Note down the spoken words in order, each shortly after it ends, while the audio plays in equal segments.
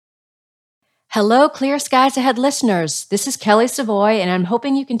Hello, Clear Skies Ahead listeners. This is Kelly Savoy, and I'm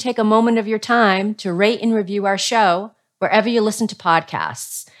hoping you can take a moment of your time to rate and review our show wherever you listen to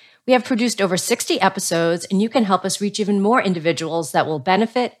podcasts. We have produced over 60 episodes, and you can help us reach even more individuals that will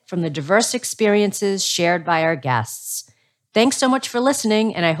benefit from the diverse experiences shared by our guests. Thanks so much for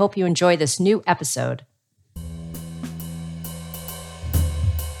listening, and I hope you enjoy this new episode.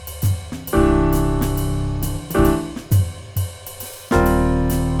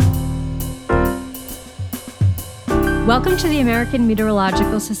 Welcome to the American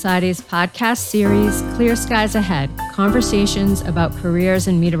Meteorological Society's podcast series, Clear Skies Ahead, Conversations about Careers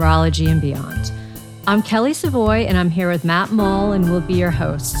in Meteorology and Beyond. I'm Kelly Savoy, and I'm here with Matt Mull, and we'll be your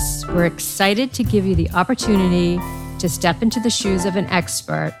hosts. We're excited to give you the opportunity to step into the shoes of an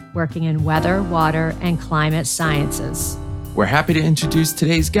expert working in weather, water, and climate sciences. We're happy to introduce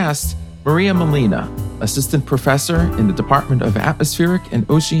today's guest, Maria Molina, Assistant Professor in the Department of Atmospheric and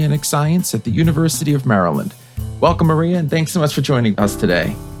Oceanic Science at the University of Maryland. Welcome, Maria, and thanks so much for joining us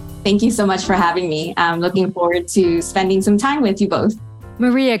today. Thank you so much for having me. I'm looking forward to spending some time with you both.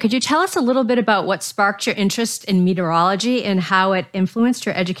 Maria, could you tell us a little bit about what sparked your interest in meteorology and how it influenced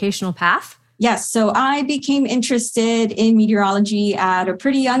your educational path? Yes, so I became interested in meteorology at a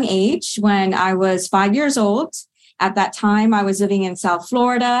pretty young age when I was 5 years old. At that time, I was living in South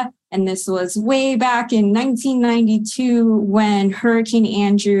Florida, and this was way back in 1992 when Hurricane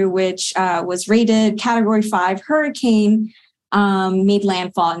Andrew, which was rated Category 5 hurricane, made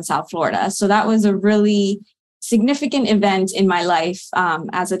landfall in South Florida. So that was a really significant event in my life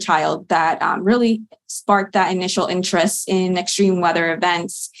as a child that really sparked that initial interest in extreme weather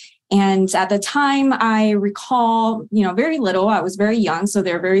events. And at the time, I recall, very little. I was very young, so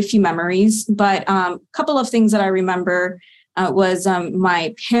there are very few memories. But a couple of things that I remember was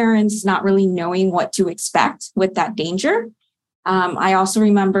my parents not really knowing what to expect with that danger. I also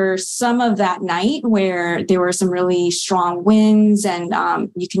remember some of that night where there were some really strong winds and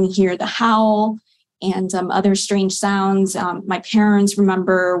you can hear the howl and other strange sounds. My parents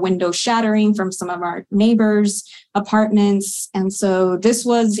remember windows shattering from some of our neighbors' apartments. And so this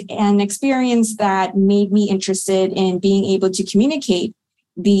was an experience that made me interested in being able to communicate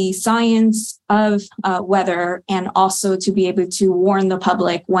the science of weather and also to be able to warn the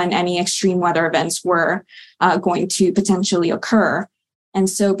public when any extreme weather events were going to potentially occur. And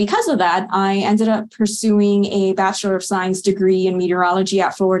so because of that, I ended up pursuing a Bachelor of Science degree in meteorology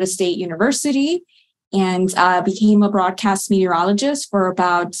at Florida State University and became a broadcast meteorologist for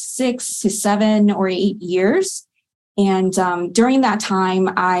about 6 to 7 or 8 years. And during that time,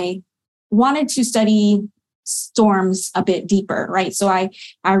 I wanted to study storms a bit deeper, right? So I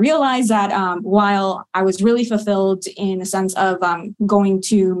realized that while I was really fulfilled in the sense of going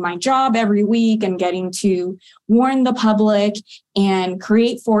to my job every week and getting to warn the public and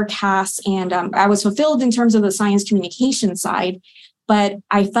create forecasts, and I was fulfilled in terms of the science communication side, but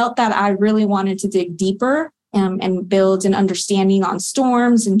I felt that I really wanted to dig deeper and build an understanding on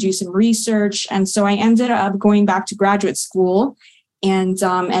storms and do some research. And so I ended up going back to graduate school. And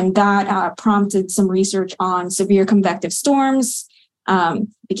that prompted some research on severe convective storms.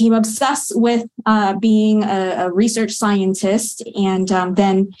 Became obsessed with being a research scientist, and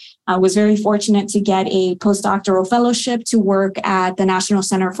then was very fortunate to get a postdoctoral fellowship to work at the National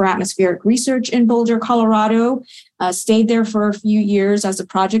Center for Atmospheric Research in Boulder, Colorado. Stayed there for a few years as a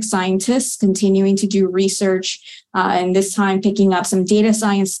project scientist, continuing to do research, and this time picking up some data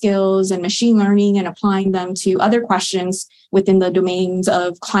science skills and machine learning and applying them to other questions within the domains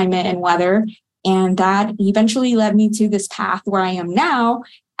of climate and weather. And that eventually led me to this path where I am now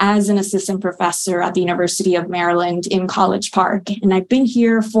as an assistant professor at the University of Maryland in College Park. And I've been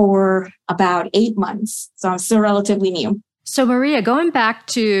here for about 8 months, so I'm still relatively new. So Maria, going back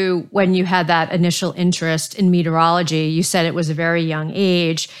to when you had that initial interest in meteorology, you said it was a very young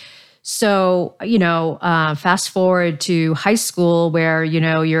age. So, fast forward to high school where,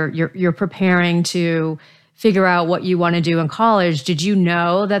 you're preparing to figure out what you want to do in college. Did you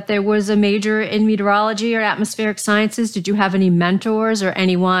know that there was a major in meteorology or atmospheric sciences? Did you have any mentors or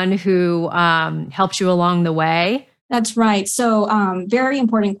anyone who helped you along the way? That's right. So very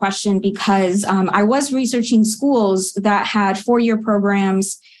important question because I was researching schools that had 4-year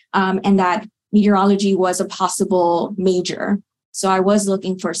programs and that meteorology was a possible major. So I was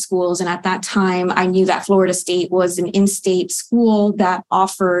looking for schools. And at that time, I knew that Florida State was an in-state school that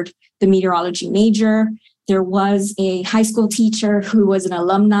offered the meteorology major. There was a high school teacher who was an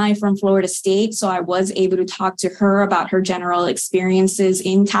alumni from Florida State. So I was able to talk to her about her general experiences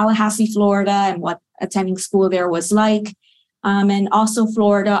in Tallahassee, Florida, and what attending school there was like. And also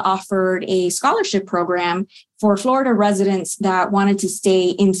Florida offered a scholarship program for Florida residents that wanted to stay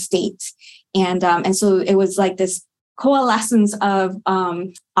in state. And so it was like this coalescence of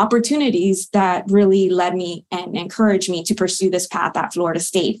opportunities that really led me and encouraged me to pursue this path at Florida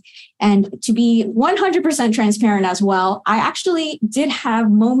State. And to be 100% transparent as well, I actually did have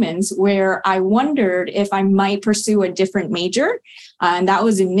moments where I wondered if I might pursue a different major. And that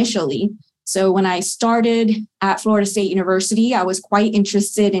was initially. So when I started at Florida State University, I was quite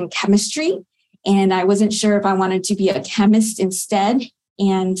interested in chemistry, and I wasn't sure if I wanted to be a chemist instead.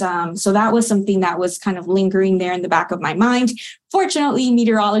 And so that was something that was kind of lingering there in the back of my mind. Fortunately,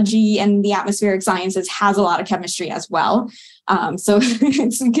 meteorology and the atmospheric sciences has a lot of chemistry as well. So we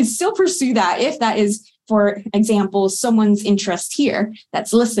can still pursue that if that is, for example, someone's interest here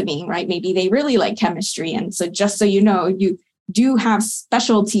that's listening, right? Maybe they really like chemistry. And so just so you know, you do have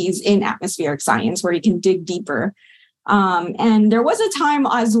specialties in atmospheric science where you can dig deeper. And there was a time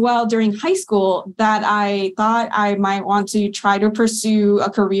as well during high school that I thought I might want to try to pursue a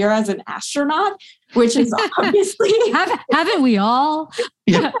career as an astronaut, which is obviously... Haven't we all?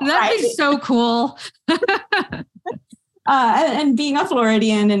 Yeah. That'd be so cool. And being a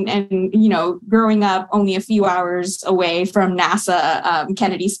Floridian and you know, growing up only a few hours away from NASA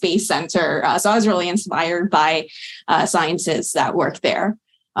Kennedy Space Center. So I was really inspired by scientists that work there.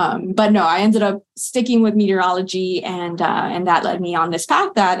 But no, I ended up sticking with meteorology, and that led me on this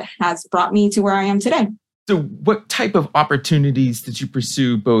path that has brought me to where I am today. So what type of opportunities did you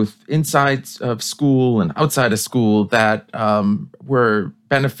pursue both inside of school and outside of school that were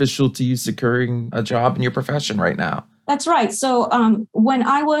beneficial to you securing a job in your profession right now? That's right. So when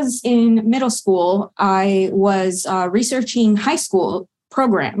I was in middle school, I was researching high school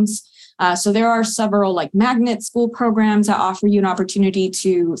programs. So there are several like magnet school programs that offer you an opportunity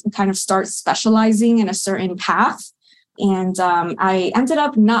to kind of start specializing in a certain path. And I ended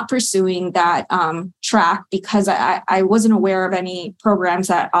up not pursuing that track because I wasn't aware of any programs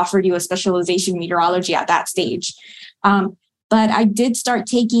that offered you a specialization in meteorology at that stage. But I did start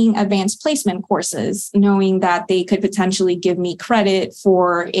taking advanced placement courses, knowing that they could potentially give me credit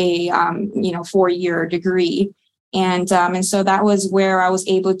for a 4-year degree. And so that was where I was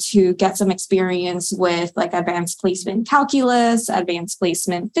able to get some experience with like advanced placement calculus, advanced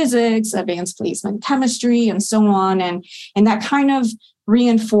placement physics, advanced placement chemistry, and so on. And that kind of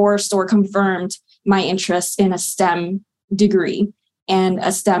reinforced or confirmed my interest in a STEM degree and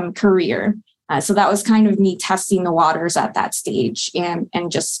a STEM career. So that was kind of me testing the waters at that stage and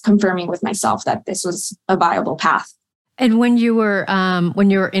just confirming with myself that this was a viable path. And when you were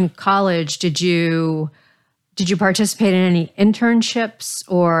in college, did you participate in any internships,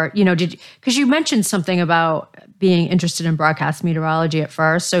 or because you mentioned something about being interested in broadcast meteorology at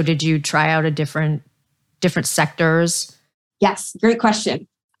first? So did you try out a different sectors? Yes, great question.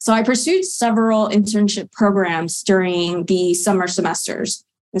 So I pursued several internship programs during the summer semesters.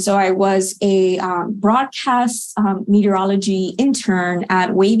 And so I was a broadcast meteorology intern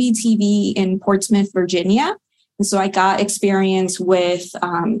at Wavy TV in Portsmouth, Virginia. And so I got experience with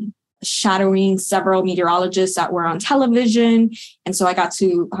shadowing several meteorologists that were on television. And so I got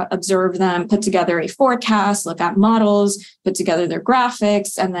to observe them put together a forecast, look at models, put together their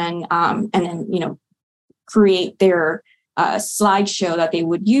graphics, and then create their slideshow that they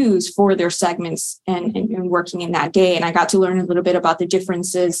would use for their segments and working in that day. And I got to learn a little bit about the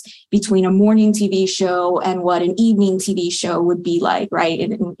differences between a morning TV show and what an evening TV show would be like, right,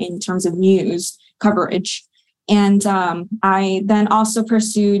 in terms of news coverage. And I then also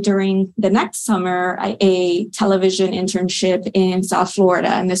pursued during the next summer a television internship in South Florida.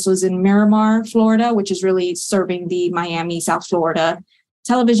 And this was in Miramar, Florida, which is really serving the Miami, South Florida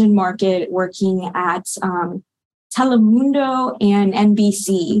television market, working at Telemundo and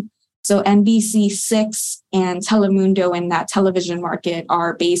NBC. So NBC6 and Telemundo in that television market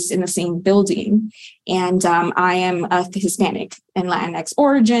are based in the same building. And I am of Hispanic and Latinx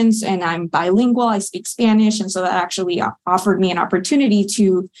origins, and I'm bilingual. I speak Spanish. And so that actually offered me an opportunity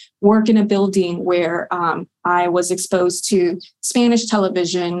to work in a building where I was exposed to Spanish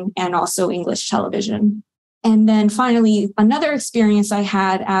television and also English television. And then finally, another experience I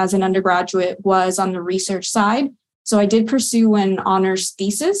had as an undergraduate was on the research side. So I did pursue an honors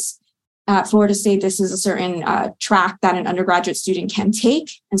thesis. At Florida State, this is a certain track that an undergraduate student can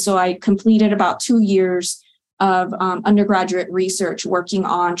take. And so I completed about 2 years of undergraduate research working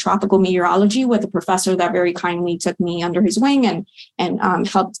on tropical meteorology with a professor that very kindly took me under his wing and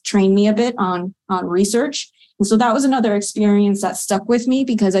helped train me a bit on research. And so that was another experience that stuck with me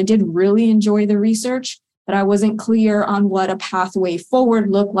because I did really enjoy the research, but I wasn't clear on what a pathway forward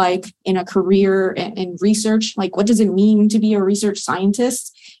looked like in a career in research. Like, what does it mean to be a research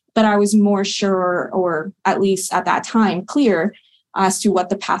scientist? But I was more sure, or at least at that time, clear as to what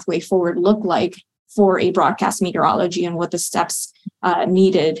the pathway forward looked like for a broadcast meteorology and what the steps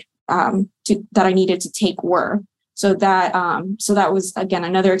needed that I needed to take were. So that was, again,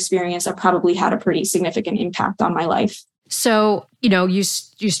 another experience that probably had a pretty significant impact on my life. So, you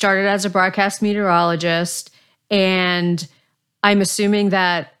started as a broadcast meteorologist, and I'm assuming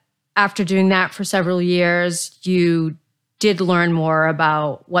that after doing that for several years, you did learn more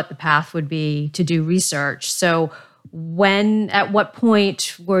about what the path would be to do research. So at what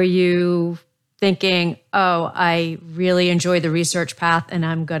point were you thinking, oh, I really enjoy the research path and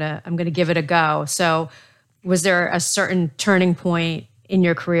I'm gonna give it a go? So was there a certain turning point in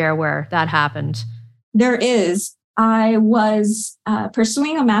your career where that happened? There is. I was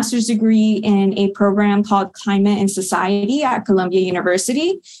pursuing a master's degree in a program called Climate and Society at Columbia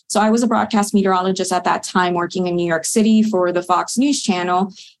University. So I was a broadcast meteorologist at that time, working in New York City for the Fox News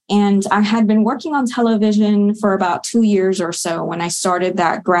Channel. And I had been working on television for about 2 years or so when I started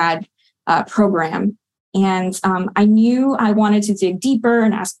that grad program. And I knew I wanted to dig deeper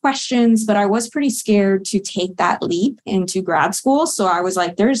and ask questions, but I was pretty scared to take that leap into grad school. So I was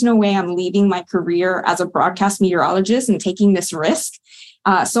like, there's no way I'm leaving my career as a broadcast meteorologist and taking this risk.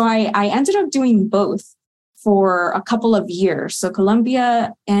 So I ended up doing both for a couple of years. So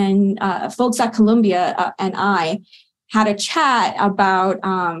Columbia and folks at Columbia and I had a chat about,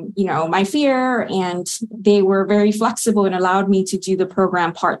 my fear, and they were very flexible and allowed me to do the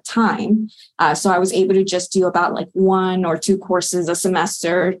program part-time. So I was able to just do about like 1 or 2 courses a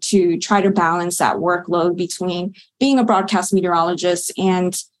semester to try to balance that workload between being a broadcast meteorologist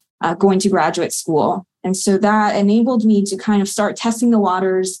and going to graduate school. And so that enabled me to kind of start testing the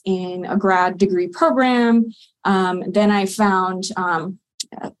waters in a grad degree program. Then I found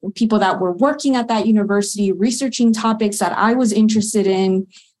people that were working at that university, researching topics that I was interested in.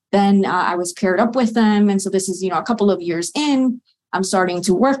 Then I was paired up with them. And so this is, a couple of years in, I'm starting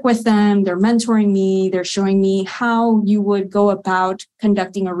to work with them. They're mentoring me. They're showing me how you would go about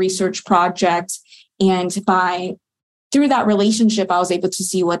conducting a research project. And through that relationship, I was able to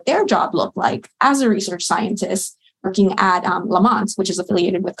see what their job looked like as a research scientist working at Lamont, which is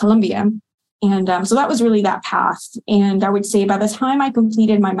affiliated with Columbia. And so that was really that path. And I would say by the time I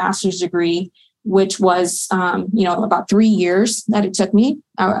completed my master's degree, which was, about 3 years that it took me,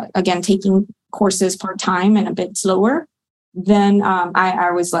 again, taking courses part-time and a bit slower, then I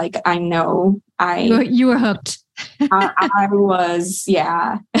was like, I know You were hooked. I was,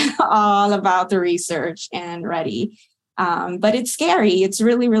 all about the research and ready. But it's scary. It's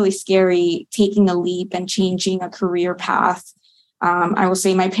really, really scary taking a leap and changing a career path. I will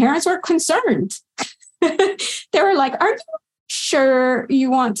say my parents were concerned. They were like, are you sure you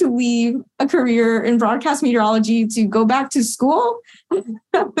want to leave a career in broadcast meteorology to go back to school?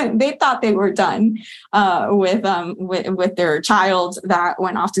 They thought they were done with their child that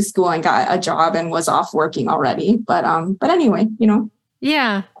went off to school and got a job and was off working already. But anyway,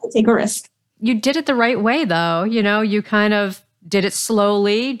 yeah, take a risk. You did it the right way, though. You kind of did it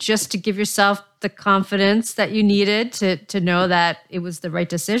slowly just to give yourself the confidence that you needed to know that it was the right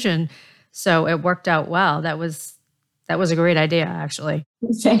decision. So it worked out well. That was a great idea, actually.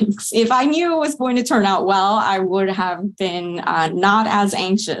 Thanks. If I knew it was going to turn out well, I would have been not as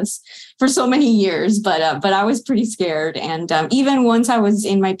anxious for so many years, but I was pretty scared. And even once I was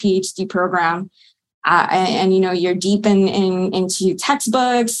in my PhD program, and you're deep into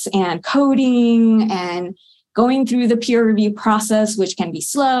textbooks and coding and going through the peer review process, which can be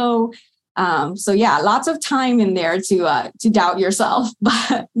slow. So lots of time in there to doubt yourself,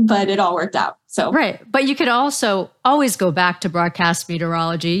 but it all worked out. So right, but you could also always go back to broadcast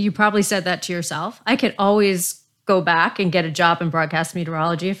meteorology. You probably said that to yourself. I could always go back and get a job in broadcast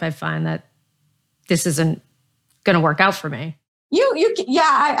meteorology if I find that this isn't going to work out for me.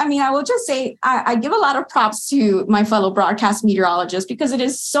 I will just say I give a lot of props to my fellow broadcast meteorologists because it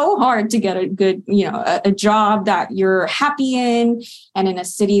is so hard to get a good, a job that you're happy in and in a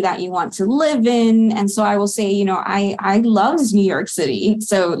city that you want to live in. And so I will say, I loved New York City.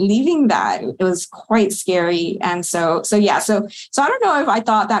 So leaving that, it was quite scary. And so I don't know if I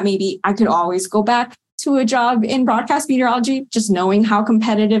thought that maybe I could always go back to a job in broadcast meteorology, just knowing how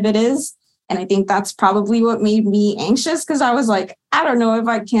competitive it is. And I think that's probably what made me anxious because I was like, I don't know if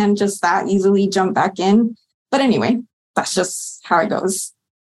I can just that easily jump back in. But anyway, that's just how it goes.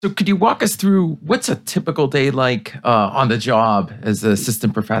 So could you walk us through what's a typical day like on the job as an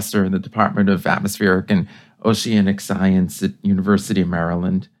assistant professor in the Department of Atmospheric and Oceanic Science at University of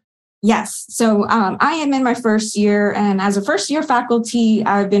Maryland? Yes. So I am in my first year. And as a first year faculty,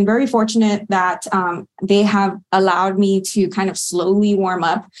 I've been very fortunate that they have allowed me to kind of slowly warm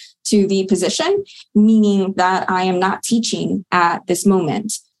up to the position, meaning that I am not teaching at this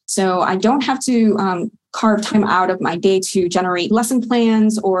moment. So I don't have to carve time out of my day to generate lesson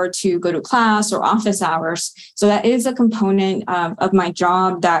plans or to go to class or office hours. So that is a component of my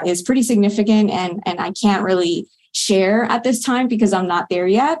job that is pretty significant, and I can't really share at this time because I'm not there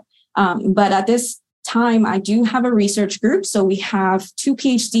yet. But at this time, I do have a research group. So we have 2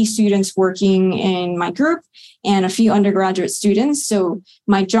 PhD students working in my group and a few undergraduate students. So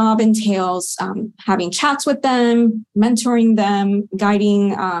my job entails having chats with them, mentoring them,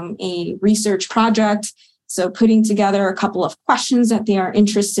 guiding a research project. So putting together a couple of questions that they are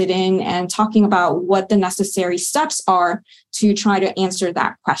interested in and talking about what the necessary steps are to try to answer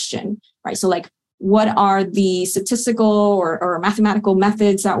that question, right? So like, what are the statistical or mathematical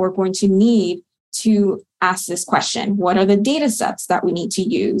methods that we're going to need to ask this question? What are the data sets that we need to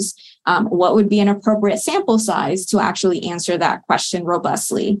use? What would be an appropriate sample size to actually answer that question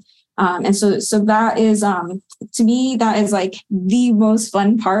robustly? And so that is, to me, that is like the most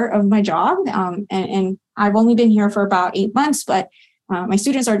fun part of my job. And I've only been here for about 8 months, but my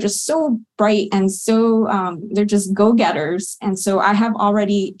students are just so bright and so they're just go-getters. And so I have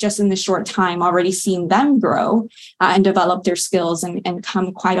already, just in this short time, already seen them grow and develop their skills and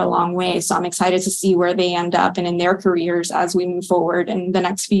come quite a long way. So I'm excited to see where they end up and in their careers as we move forward in the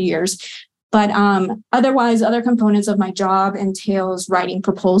next few years. But otherwise, other components of my job entails writing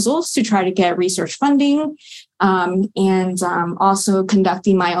proposals to try to get research funding, and also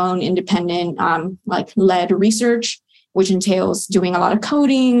conducting my own independent led research, which entails doing a lot of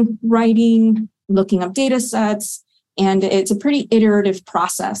coding, writing, looking up data sets, and it's a pretty iterative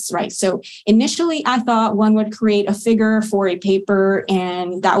process, right? So initially, I thought one would create a figure for a paper,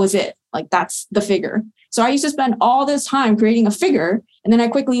 and that was it. Like, that's the figure. So I used to spend all this time creating a figure, and then I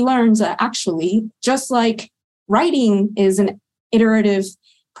quickly learned that actually, just like writing is an iterative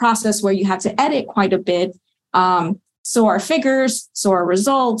process where you have to edit quite a bit, so are figures, so are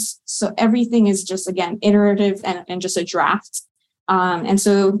results. So everything is just, again, iterative and just a draft. And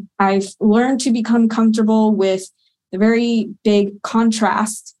so I've learned to become comfortable with the very big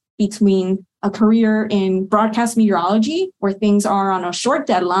contrast between a career in broadcast meteorology, where things are on a short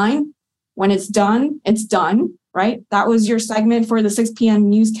deadline. When it's done, right? That was your segment for the 6 p.m.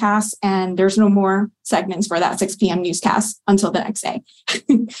 newscast, and there's no more segments for that 6 p.m. newscast until the next day.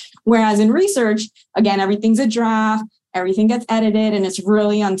 Whereas in research, again, everything's a draft, everything gets edited, and it's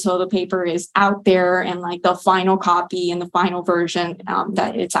really until the paper is out there and like the final copy and the final version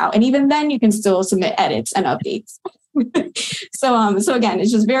that it's out. And even then, you can still submit edits and updates. So again,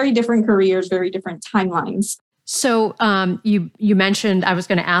 it's just very different careers, very different timelines. So you mentioned, I was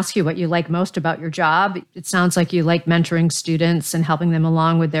going to ask you what you like most about your job. It sounds like you like mentoring students and helping them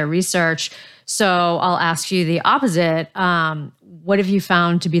along with their research. So I'll ask you the opposite. What have you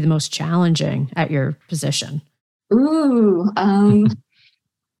found to be the most challenging at your position? I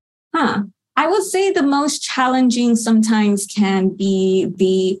would say the most challenging sometimes can be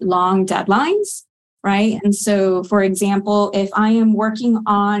the long deadlines. Right. And so, for example, if I am working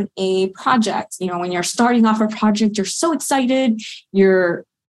on a project, when you're starting off a project, you're so excited, you're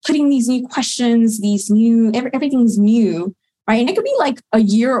putting these new questions, everything's new, right? And it could be like a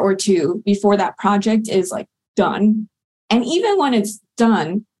year or two before that project is like done. And even when it's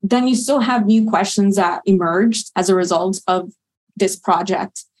done, then you still have new questions that emerged as a result of this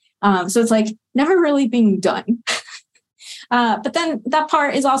project. So it's like never really being done. But then that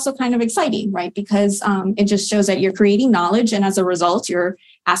part is also kind of exciting, right? Because it just shows that you're creating knowledge. And as a result, you're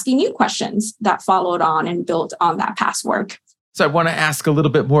asking new questions that followed on and built on that past work. So I want to ask a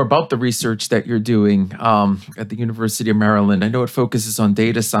little bit more about the research that you're doing at the University of Maryland. I know it focuses on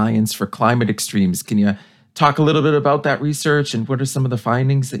data science for climate extremes. Can you talk a little bit about that research and what are some of the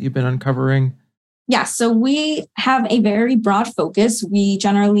findings that you've been uncovering? Yeah, so we have a very broad focus. We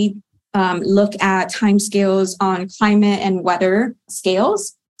generally look at timescales on climate and weather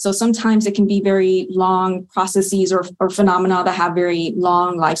scales. So sometimes it can be very long processes or phenomena that have very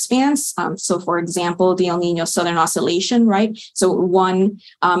long lifespans. So for example, the El Nino Southern Oscillation, right? So one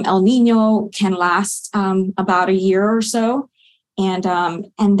El Nino can last about a year or so. And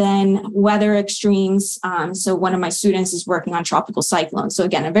then weather extremes. So one of my students is working on tropical cyclones. So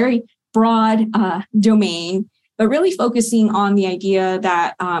again, a very broad domain, but really focusing on the idea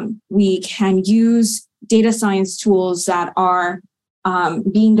that we can use data science tools that are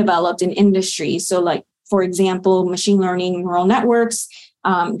being developed in industry. So like, for example, machine learning neural networks,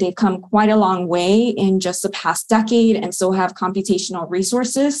 they've come quite a long way in just the past decade, and so have computational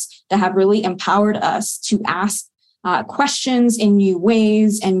resources that have really empowered us to ask questions in new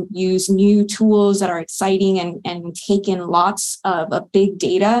ways and use new tools that are exciting and take in lots of big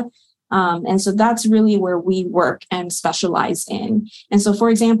data. And so that's really where we work and specialize in. And so, for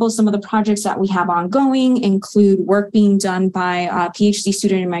example, some of the projects that we have ongoing include work being done by a PhD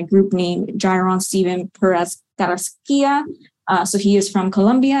student in my group named Jairon Steven Perez Garcia. So he is from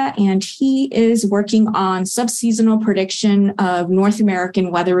Colombia, and he is working on subseasonal prediction of North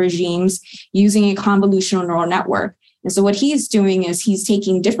American weather regimes using a convolutional neural network. And so what he's doing is he's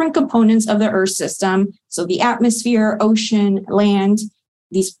taking different components of the Earth system, so the atmosphere, ocean, land.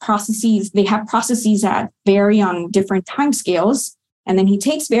 These processes, they have processes that vary on different timescales. And then he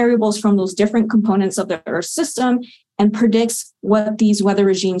takes variables from those different components of the Earth system and predicts what these weather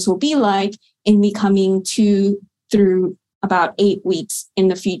regimes will be like in the coming 2 through about 8 weeks in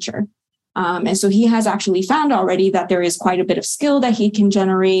the future. And so he has actually found already that there is quite a bit of skill that he can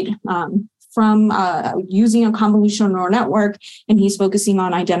generate from using a convolutional neural network, and he's focusing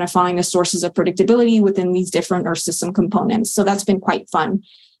on identifying the sources of predictability within these different Earth system components. So that's been quite fun.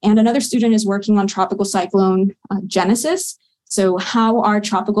 And another student is working on tropical cyclone genesis. So how are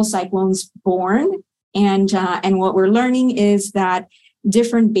tropical cyclones born? And what we're learning is that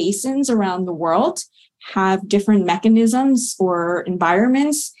different basins around the world have different mechanisms or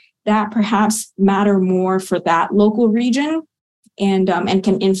environments that perhaps matter more for that local region and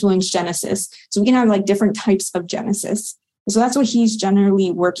can influence genesis. So we can have like different types of genesis. So that's what he's generally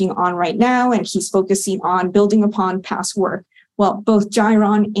working on right now. And he's focusing on building upon past work. Well, both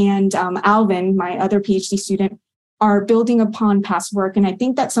Jairon and Alvin, my other PhD student, are building upon past work. And I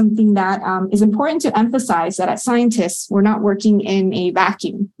think that's something that is important to emphasize, that as scientists, we're not working in a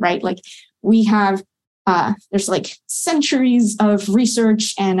vacuum, right? Like we have, there's like centuries of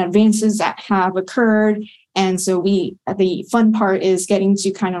research and advances that have occurred. And so the fun part is getting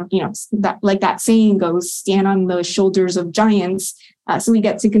to kind of, that, like that saying goes, stand on the shoulders of giants. So we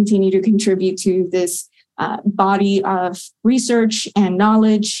get to continue to contribute to this body of research and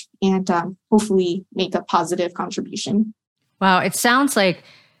knowledge and hopefully make a positive contribution. Wow. It sounds like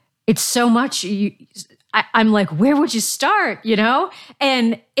it's so much. I'm like, where would you start,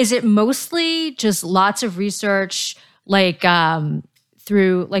 And is it mostly just lots of research, like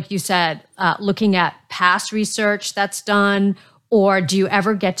through, like you said, looking at past research that's done, or do you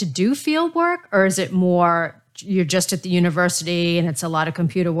ever get to do field work, or is it more you're just at the university and it's a lot of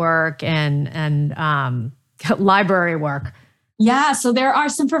computer work and library work? Yeah, so there are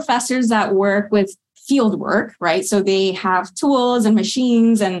some professors that work with field work, right? So they have tools and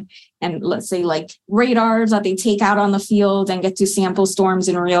machines and let's say like radars that they take out on the field and get to sample storms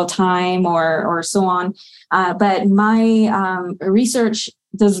in real time or so on. But my research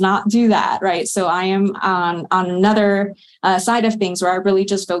does not do that, right? So I am on another side of things where I really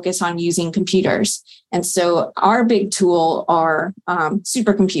just focus on using computers. And so our big tool are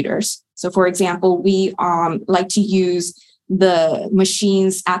supercomputers. So for example, we like to use the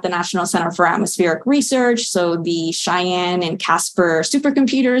machines at the National Center for Atmospheric Research. So the Cheyenne and Casper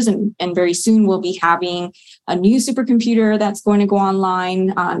supercomputers, and very soon we'll be having a new supercomputer that's going to go online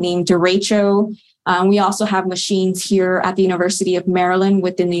named Derecho. We also have machines here at the University of Maryland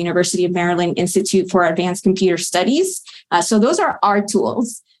within the University of Maryland Institute for Advanced Computer Studies. So those are our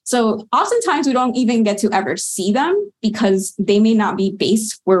tools. So oftentimes we don't even get to ever see them because they may not be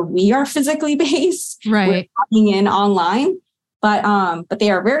based where we are physically based. Right. We're logging in online, but they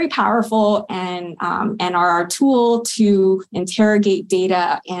are very powerful and are our tool to interrogate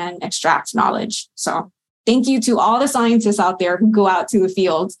data and extract knowledge. So thank you to all the scientists out there who go out to the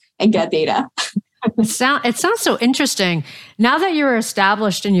field and get data. It sounds so interesting. Now that you're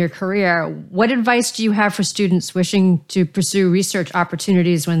established in your career, what advice do you have for students wishing to pursue research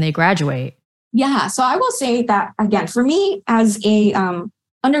opportunities when they graduate? Yeah, so I will say that, again, for me as a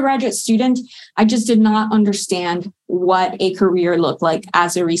undergraduate student, I just did not understand what a career looked like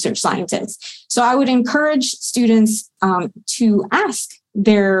as a research scientist. So I would encourage students to ask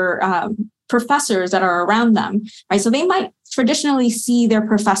their professors that are around them, right? So they might traditionally see their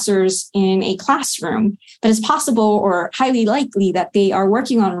professors in a classroom, but it's possible or highly likely that they are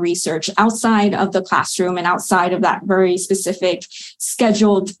working on research outside of the classroom and outside of that very specific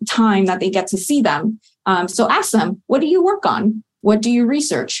scheduled time that they get to see them. So ask them, what do you work on? What do you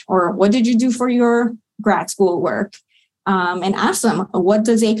research? Or what did you do for your grad school work? And ask them, what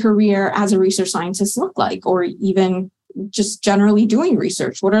does a career as a research scientist look like? Or even just generally doing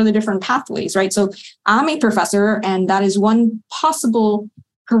research. What are the different pathways, right? So I'm a professor, and that is one possible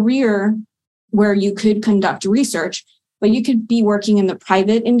career where you could conduct research. but you could be working in the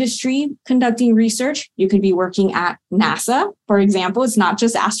private industry conducting research. You could be working at NASA, for example. It's not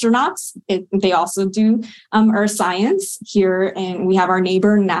just astronauts. They also do earth science here. And we have our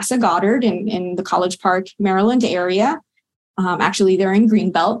neighbor, NASA Goddard, in the College Park, Maryland area. Actually, they're in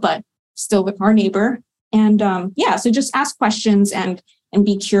Greenbelt, but still with our neighbor. And so just ask questions and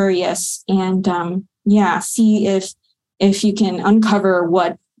be curious and see if you can uncover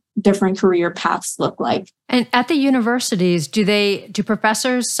what different career paths look like. And at the universities, do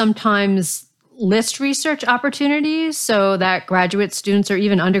professors sometimes list research opportunities so that graduate students or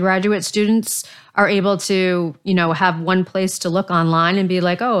even undergraduate students are able to, have one place to look online and be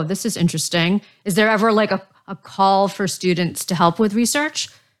like, oh, this is interesting? Is there ever like a call for students to help with research?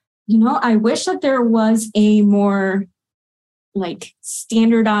 I wish that there was a more like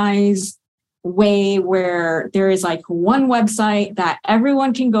standardized way where there is like one website that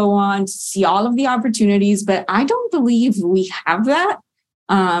everyone can go on to see all of the opportunities, but I don't believe we have that.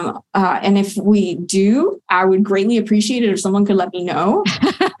 And if we do, I would greatly appreciate it if someone could let me know.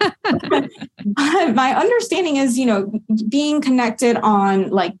 My understanding is, being connected on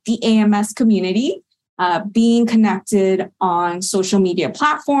like the AMS community, being connected on social media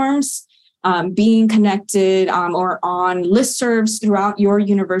platforms, being connected or on listservs throughout your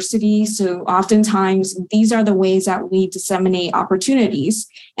university. So oftentimes, these are the ways that we disseminate opportunities.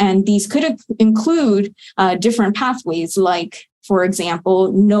 And these could include different pathways. Like, for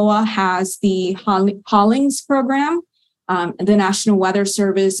example, NOAA has the Hollings program. The National Weather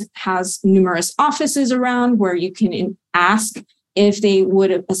Service has numerous offices around where you can ask if they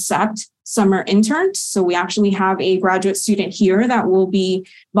would accept summer interns. So we actually have a graduate student here that will be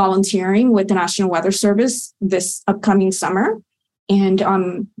volunteering with the National Weather Service this upcoming summer. And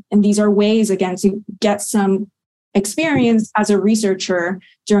these are ways, again, to get some experience as a researcher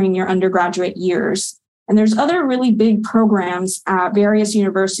during your undergraduate years. And there's other really big programs at various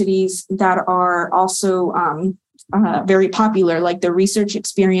universities that are also very popular, like the Research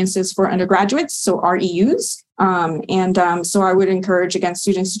Experiences for Undergraduates, so REUs. So I would encourage, again,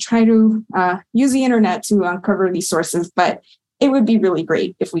 students to try to use the internet to uncover these sources, but it would be really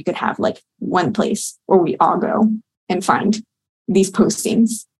great if we could have like one place where we all go and find these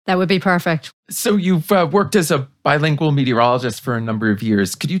postings. That would be perfect. So you've worked as a bilingual meteorologist for a number of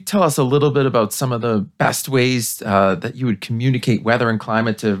years. Could you tell us a little bit about some of the best ways that you would communicate weather and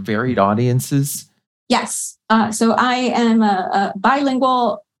climate to varied audiences? Yes. So I am a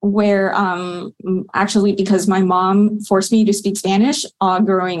bilingual where actually because my mom forced me to speak Spanish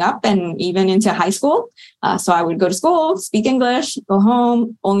growing up and even into high school. So I would go to school, speak English, go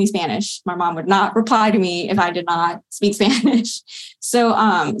home, only Spanish. My mom would not reply to me if I did not speak Spanish. So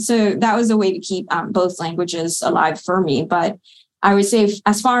that was a way to keep both languages alive for me. But I would say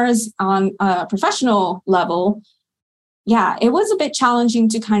as far as on a professional level, yeah, it was a bit challenging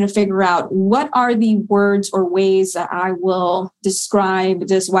to kind of figure out what are the words or ways that I will describe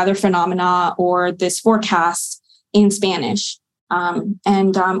this weather phenomena or this forecast in Spanish.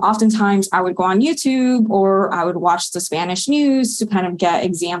 Oftentimes I would go on YouTube or I would watch the Spanish news to kind of get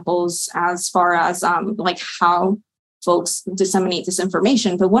examples as far as like how folks disseminate this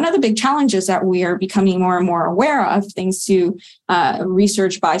information. But one of the big challenges that we are becoming more and more aware of, thanks to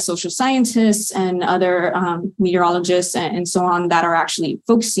research by social scientists and other meteorologists and so on that are actually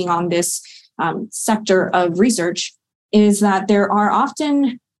focusing on this sector of research, is that there are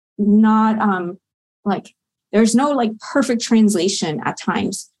often not there's no like perfect translation at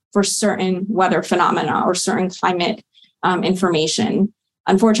times for certain weather phenomena or certain climate information.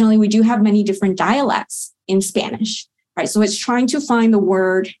 Unfortunately, we do have many different dialects in Spanish. Right. So it's trying to find the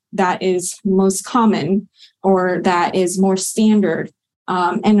word that is most common or that is more standard.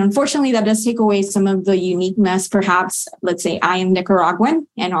 And unfortunately, that does take away some of the uniqueness. Perhaps, let's say I am Nicaraguan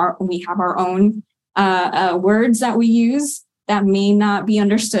and we have our own words that we use that may not be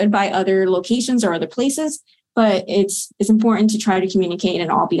understood by other locations or other places. But it's important to try to communicate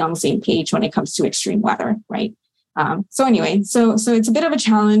and all be on the same page when it comes to extreme weather. Right. So it's a bit of a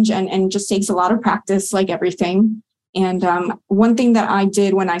challenge and just takes a lot of practice, like everything. And one thing that I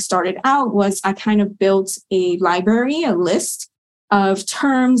did when I started out was I kind of built a library, a list of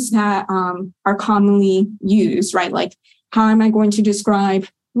terms that are commonly used, right? Like, how am I going to describe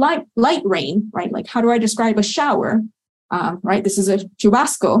light rain, right? Like, how do I describe a shower, right? This is a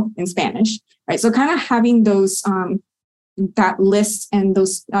chubasco in Spanish, right? So kind of having those, that list and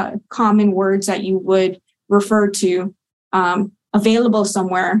those common words that you would refer to available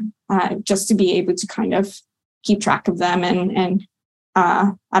somewhere just to be able to kind of keep track of them and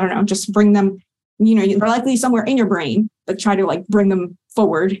I don't know, just bring them, they're likely somewhere in your brain but try to like bring them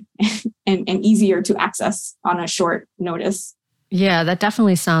forward and easier to access on a short notice. Yeah, that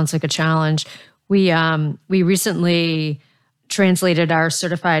definitely sounds like a challenge. We recently translated our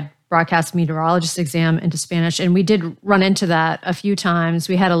certified broadcast meteorologist exam into Spanish, and we did run into that a few times.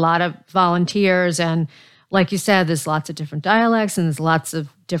 We had a lot of volunteers, and like you said, there's lots of different dialects and there's lots of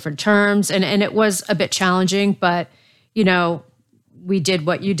different terms, and it was a bit challenging, but we did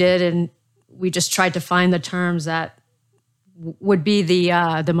what you did, and we just tried to find the terms that would be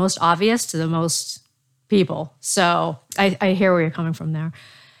the most obvious to the most people. So I hear where you're coming from there.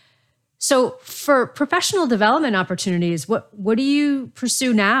 So for professional development opportunities, what do you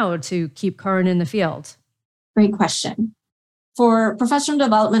pursue now to keep current in the field? Great question. For professional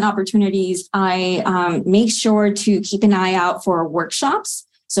development opportunities, I make sure to keep an eye out for workshops.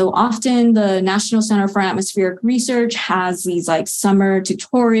 So often the National Center for Atmospheric Research has these like summer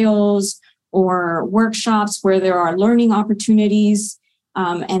tutorials or workshops where there are learning opportunities.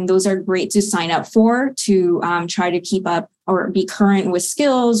 And those are great to sign up for to try to keep up or be current with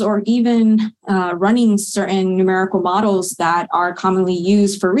skills, or even running certain numerical models that are commonly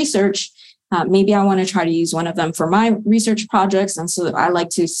used for research. Maybe I want to try to use one of them for my research projects. And so I like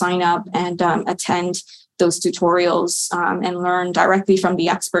to sign up and attend those tutorials and learn directly from the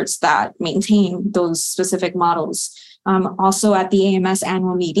experts that maintain those specific models. Also at the AMS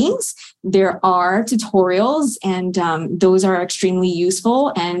annual meetings, there are tutorials, and those are extremely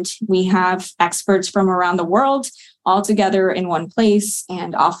useful. And we have experts from around the world all together in one place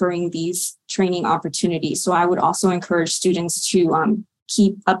and offering these training opportunities. So I would also encourage students to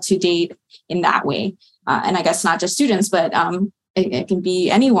keep up to date in that way. And I guess not just students, but it can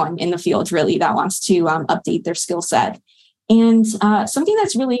be anyone in the field really that wants to update their skill set. And something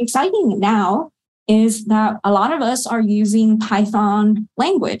that's really exciting now is that a lot of us are using Python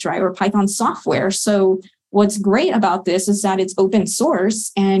language, right? Or Python software. So what's great about this is that it's open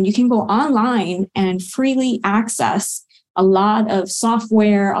source, and you can go online and freely access a lot of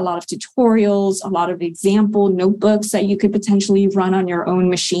software, a lot of tutorials, a lot of example notebooks that you could potentially run on your own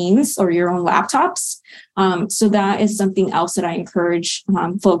machines or your own laptops. So that is something else that I encourage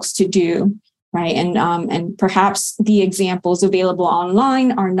folks to do, right? And perhaps the examples available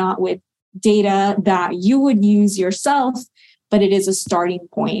online are not with data that you would use yourself, but it is a starting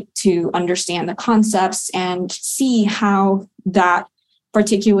point to understand the concepts and see how that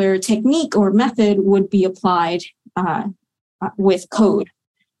particular technique or method would be applied with code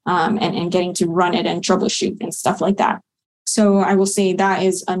and getting to run it and troubleshoot and stuff like that. So I will say that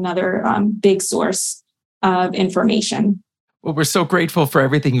is another big source of information. Well, we're so grateful for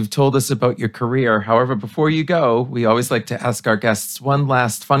everything you've told us about your career. However, before you go, we always like to ask our guests one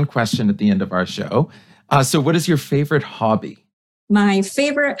last fun question at the end of our show. So what is your favorite hobby? My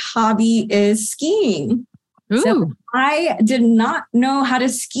favorite hobby is skiing. Ooh. So I did not know how to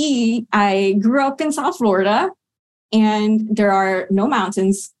ski. I grew up in South Florida, and there are no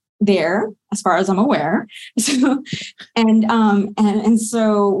mountains there, as far as I'm aware. So, and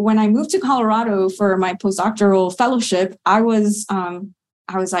so when I moved to Colorado for my postdoctoral fellowship, I was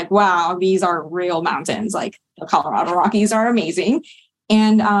like, wow, these are real mountains. Like the Colorado Rockies are amazing.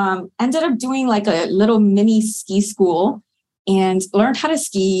 And ended up doing like a little mini ski school and learned how to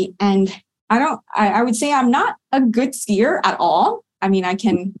ski. And I would say I'm not a good skier at all. I mean, I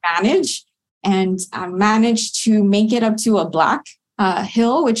can manage, and I managed to make it up to a black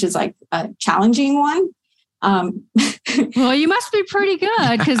hill, which is like a challenging one. Well, you must be pretty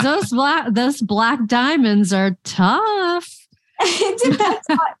good, because those black diamonds are tough.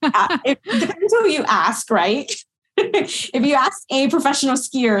 It depends who you ask, right? If you ask a professional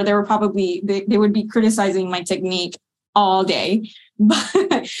skier, they would be criticizing my technique all day.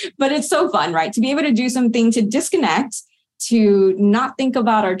 But it's so fun, right? To be able to do something to disconnect, to not think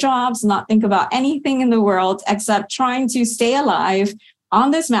about our jobs, not think about anything in the world except trying to stay alive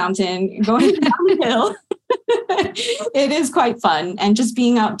on this mountain, going down the hill. It is quite fun. And just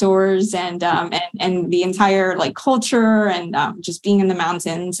being outdoors and the entire like culture and just being in the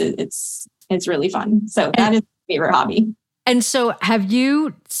mountains, it's really fun. So that is my favorite hobby. And so have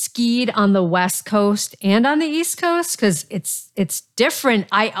you skied on the West Coast and on the East Coast? Because it's different.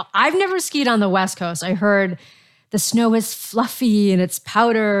 I've never skied on the West Coast. I heard the snow is fluffy and it's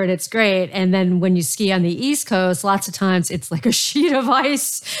powder and it's great. And then when you ski on the East Coast, lots of times it's like a sheet of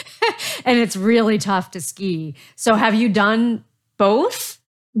ice and it's really tough to ski. So have you done both?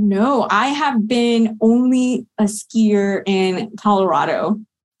 No, I have been only a skier in Colorado.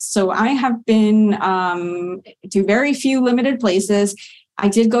 So I have been to very few limited places. I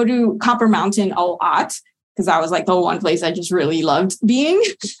did go to Copper Mountain a lot because that was like the one place I just really loved being.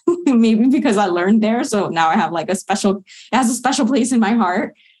 maybe because I learned there. So now I have like it has a special place in my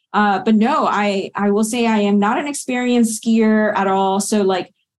heart. But no, I will say I am not an experienced skier at all. So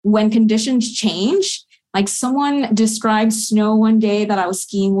like when conditions change, like someone described snow one day that I was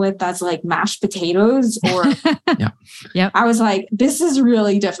skiing with as like mashed potatoes or Yep. I was like, this is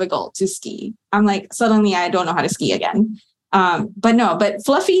really difficult to ski. I'm like, suddenly I don't know how to ski again. But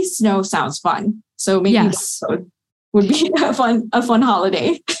fluffy snow sounds fun. So maybe Yes. that would be a fun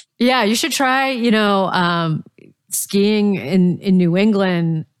holiday. Yeah, you should try, skiing in New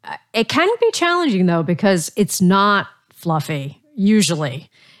England. It can be challenging though, because it's not fluffy usually.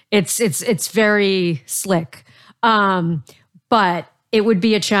 It's very slick. But it would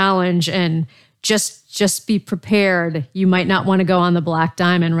be a challenge, and just be prepared. You might not want to go on the Black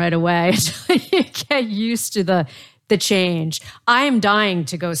Diamond right away until you get used to the change. I am dying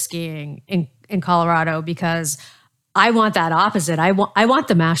to go skiing in Colorado because I want that opposite. I want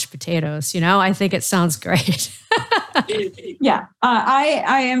the mashed potatoes. I think it sounds great. Yeah,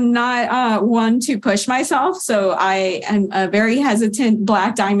 I am not one to push myself. So I am a very hesitant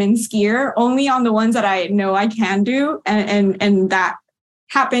Black Diamond skier, only on the ones that I know I can do. And that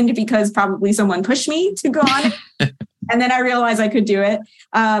happened because probably someone pushed me to go on it. And then I realized I could do it.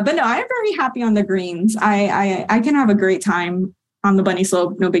 But no, I'm very happy on the greens. I can have a great time on the bunny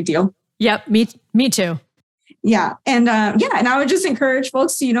slope. No big deal. Yep, me too. Yeah. And and I would just encourage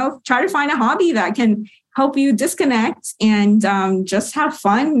folks to, try to find a hobby that can help you disconnect and just have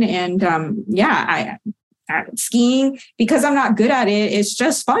fun. And skiing, because I'm not good at it, it's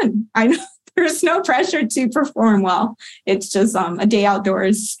just fun. I know there's no pressure to perform well. It's just a day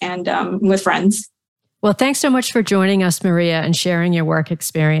outdoors and with friends. Well, thanks so much for joining us, Maria, and sharing your work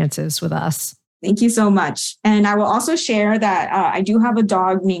experiences with us. Thank you so much. And I will also share that I do have a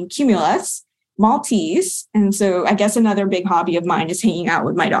dog named Cumulus, Maltese. And so I guess another big hobby of mine is hanging out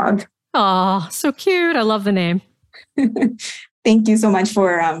with my dog. Oh, so cute. I love the name. Thank you so much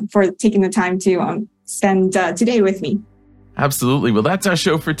for taking the time to spend today with me. Absolutely. Well, that's our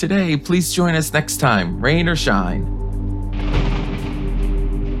show for today. Please join us next time, rain or shine.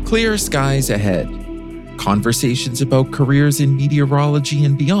 Clear skies ahead. Conversations about careers in meteorology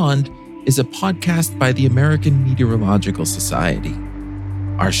and beyond is a podcast by the American Meteorological Society.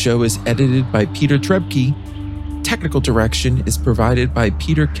 Our show is edited by Peter Trebke. Technical direction is provided by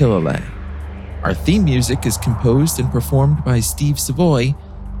Peter Killalay. Our theme music is composed and performed by Steve Savoy,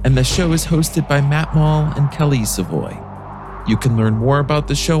 and the show is hosted by Matt Mall and Kelly Savoy. You can learn more about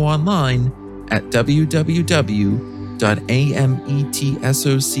the show online at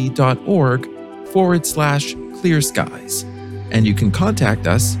www.ametsoc.org/clear skies. And you can contact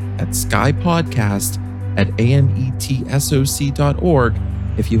us at skypodcast@ametsoc.org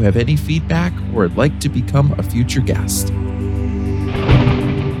if you have any feedback or would like to become a future guest.